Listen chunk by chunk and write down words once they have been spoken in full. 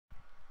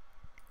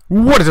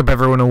What is up,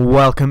 everyone, and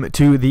welcome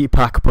to the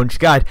Pack-a-Punch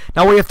guide.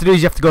 Now what you have to do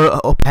is you have to go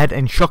up ahead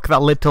and shock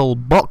that little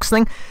box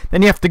thing.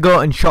 Then you have to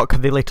go and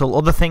shock the little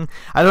other thing.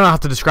 I don't know how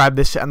to describe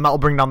this, and that'll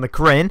bring down the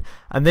crane.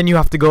 And then you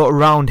have to go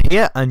around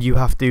here and you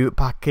have to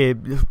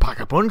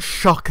pack-a-punch,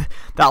 shock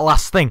that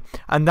last thing.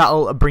 And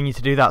that'll bring you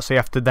to do that, so you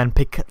have to then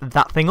pick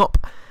that thing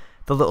up,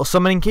 the little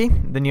summoning key.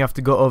 Then you have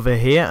to go over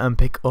here and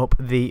pick up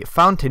the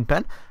fountain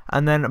pen.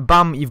 And then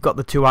bam, you've got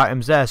the two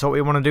items there. So what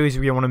you want to do is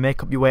you want to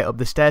make up your way up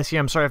the stairs here.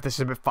 I'm sorry if this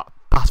is a bit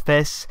fast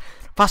pace.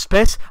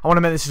 I want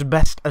to make this as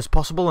best as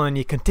possible, and then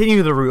you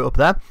continue the route up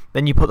there.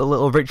 Then you put the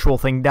little ritual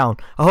thing down.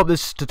 I hope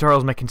this tutorial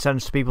is making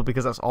sense to people,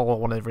 because that's all I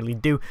want to really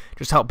do.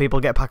 Just help people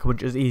get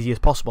Pack-a-Punch as easy as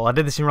possible. I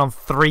did this in round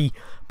 3.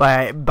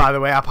 By the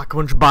way, I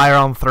Pack-a-Punch by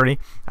round 3,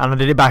 and I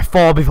did it by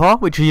 4 before,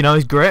 which you know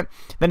is great.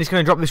 Then it's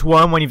going to drop this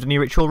worm when you've done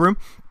your ritual room.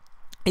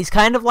 It's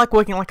kind of like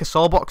working like a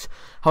soul box,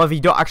 however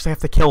you don't actually have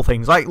to kill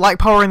things. Like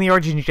powering the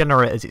origin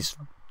generators, it's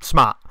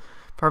smart.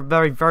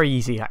 Very, very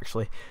easy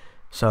actually.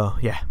 So,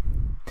 yeah.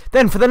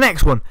 Then for the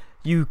next one,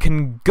 you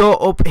can go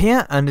up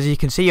here, and as you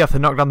can see, you have to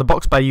knock down the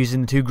box by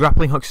using the 2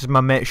 grappling hooks, as my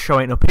mate's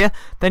showing up here.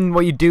 Then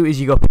what you do is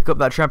you go pick up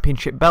that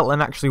championship belt,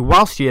 and actually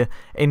whilst you're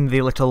in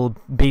the little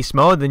beast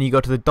mode, then you go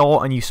to the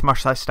door and you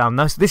smash that down.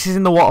 Now, this is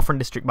in the waterfront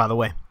district, by the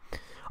way.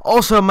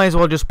 Also, I may as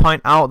well just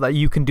point out that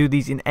you can do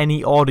these in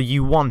any order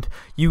you want.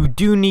 You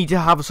do need to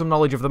have some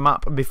knowledge of the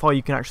map before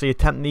you can actually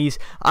attempt these.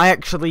 I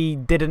actually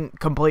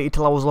didn't complete it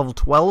till I was level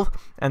 12,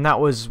 and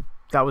that was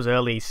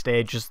early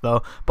stages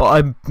though,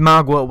 but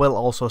Margwa will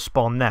also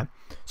spawn there.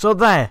 So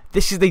there,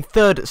 this is the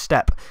 3rd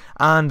step,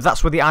 and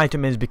that's where the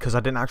item is, because I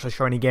didn't actually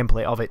show any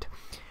gameplay of it.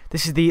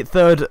 This is the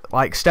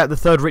 3rd step, the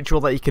 3rd ritual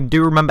that you can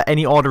do. Remember,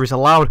 any order is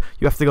allowed.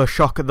 You have to go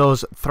shock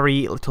those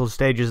 3 little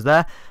stages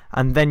there,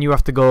 and then you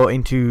have to go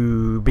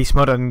into beast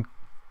mode and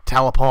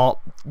teleport,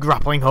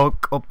 grappling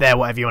hook up there,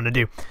 whatever you want to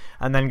do,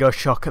 and then go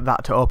shock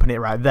that to open it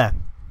right there,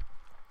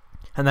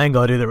 and then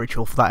go do the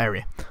ritual for that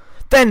area.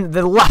 Then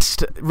the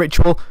last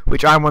ritual,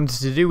 which I wanted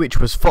to do, which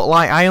was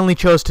Footlight. I only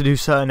chose to do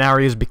certain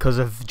areas because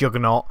of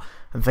Juggernaut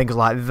and things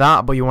like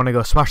that, but you want to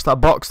go smash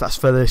that box. That's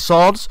for the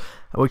swords,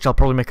 which I'll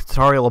probably make a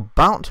tutorial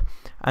about.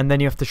 And then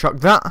you have to shock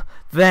that.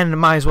 Then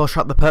might as well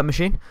shock the perk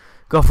machine.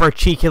 Go for a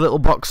cheeky little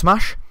box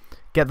smash.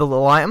 Get the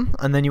little item,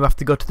 and then you have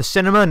to go to the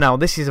cinema. Now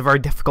this is very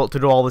difficult to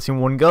do all this in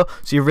one go,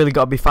 so you've really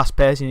got to be fast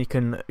paced, and you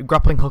can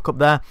grappling hook up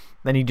there,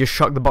 then you just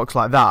shock the box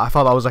like that. I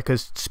thought that was like a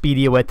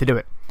speedier way to do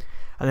it.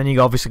 And then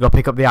you obviously go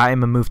pick up the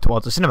item and move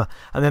towards the cinema.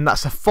 And then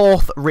that's the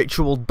 4th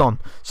ritual done.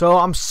 So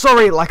I'm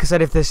sorry, like I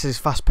said, if this is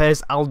fast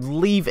paced. I'll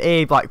leave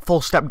a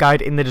full step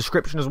guide in the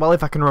description as well,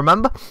 if I can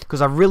remember,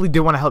 because I really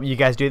do want to help you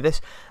guys do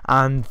this.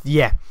 And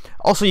yeah,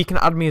 also you can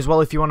add me as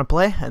well if you want to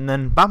play, and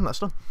then bam, that's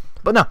done.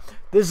 But no,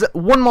 there's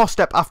one more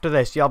step after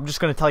this. Yeah, I'm just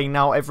going to tell you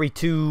now, every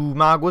 2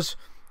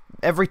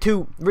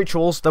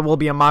 rituals there will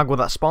be a Margwa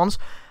that spawns,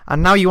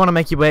 and now you want to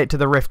make your way to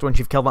the rift once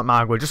you've killed that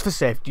Margwa, just for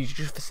safety.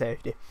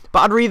 But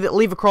I'd rather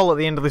leave a crawl at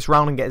the end of this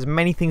round and get as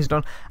many things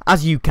done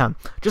as you can.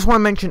 Just want to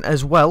mention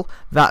as well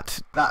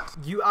that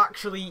you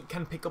actually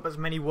can pick up as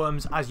many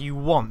worms as you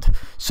want.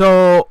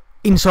 So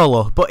in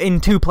solo, but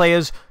in 2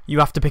 players you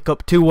have to pick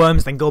up 2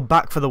 worms, then go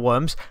back for the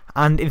worms,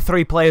 and in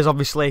 3 players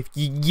obviously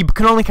you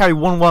can only carry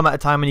 1 worm at a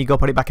time, and you go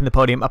put it back in the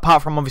podium,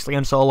 apart from obviously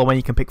in solo when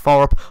you can pick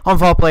 4 up. On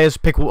 4 players,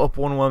 pick up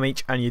 1 worm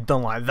each, and you're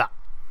done like that.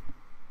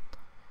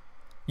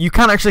 You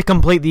can actually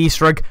complete the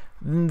Easter egg,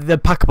 the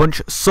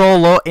Pack-a-Punch,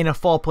 solo in a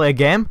 4-player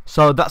game,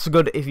 so that's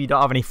good if you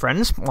don't have any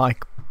friends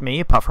like me,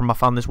 apart from I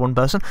found this one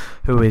person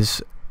who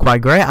is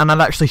quite great, and I'd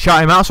actually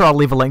shout him out, so I'll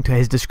leave a link to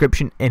his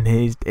description in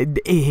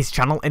his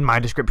channel in my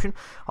description,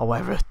 or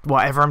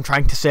whatever I'm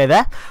trying to say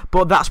there.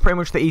 But that's pretty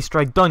much the Easter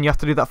egg done. You have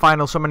to do that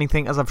final summoning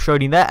thing as I've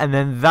showed you there, and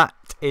then that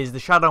is the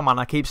Shadow Man.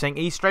 I keep saying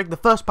Easter egg, the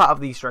first part of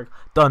the Easter egg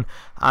done,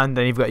 and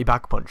then you've got your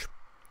Pack-a-Punch.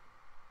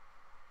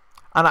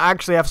 And I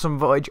actually have some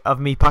footage of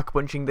me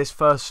Pack-a-Punching this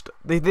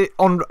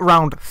on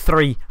round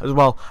 3 as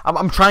well.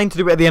 I'm trying to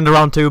do it at the end of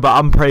round 2, but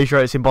I'm pretty sure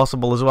it's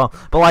impossible as well.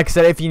 But like I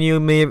said, if you knew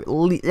me,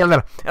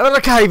 I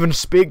can't even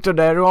speak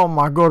today. Oh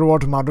my god,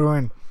 what am I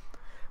doing?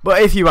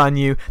 But if you are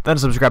new, then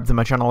subscribe to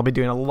my channel. I'll be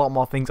doing a lot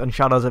more things on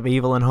Shadows of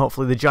Evil, and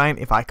hopefully the Giant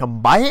if I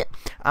can buy it.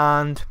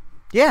 And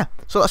yeah,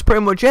 so that's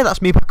pretty much it.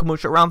 That's me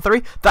Pack-a-Punch at round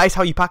 3. That is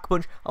how you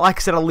Pack-a-Punch. Like I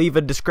said, I'll leave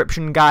a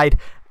description guide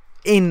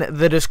in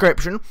the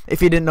description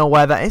if you didn't know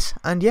where that is.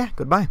 And yeah,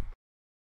 goodbye.